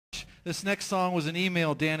This next song was an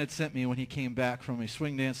email Dan had sent me when he came back from a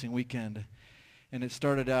swing dancing weekend. And it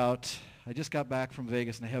started out, I just got back from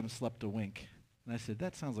Vegas and I haven't slept a wink. And I said,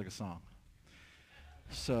 that sounds like a song.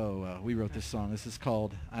 So we wrote this song. This is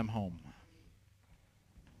called I'm Home.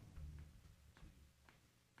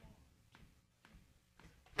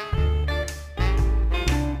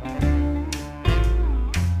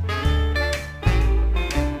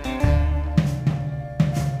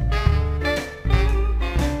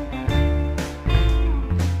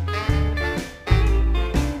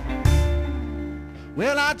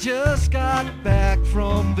 Well, I just got back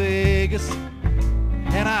from Vegas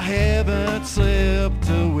and I haven't slept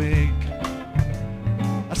a wink.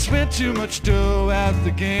 I spent too much dough at the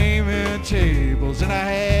gaming tables and I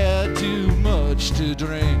had too much to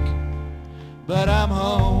drink. But I'm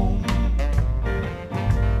home.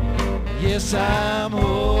 Yes, I'm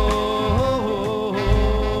home.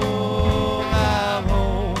 I'm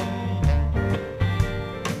home.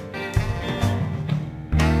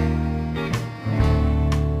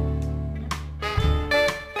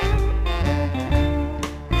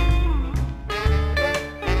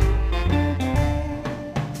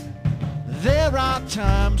 There are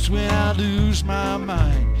times when I lose my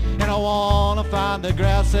mind and I wanna find the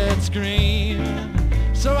grass that's green.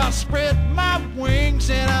 So I spread my wings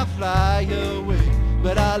and I fly away,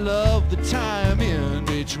 but I love the time in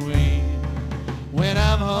between. When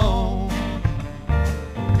I'm home,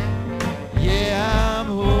 yeah, I'm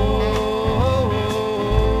home.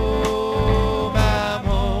 I'm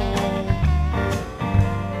home.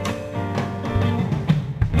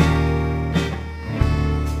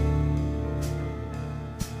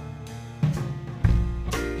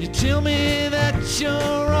 You tell me that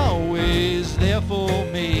you're always there for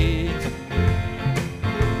me,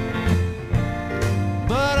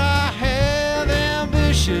 but I have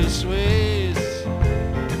ambitious ways,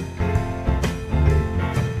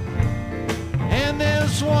 and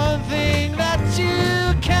there's one thing that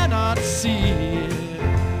you cannot see.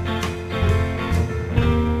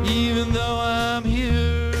 Even though I'm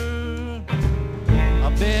here,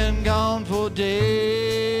 I've been gone for days.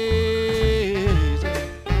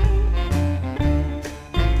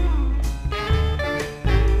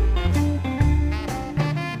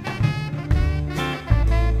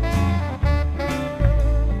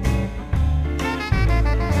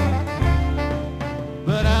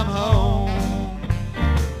 But I'm home.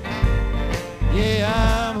 Yeah,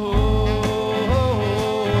 I'm home.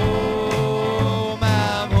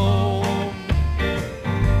 I'm home.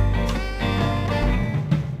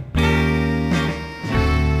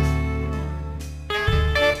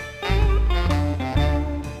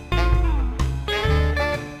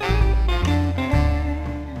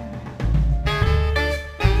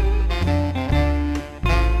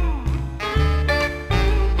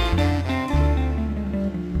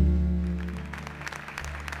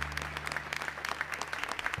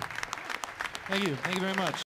 Thank you. Thank you very much.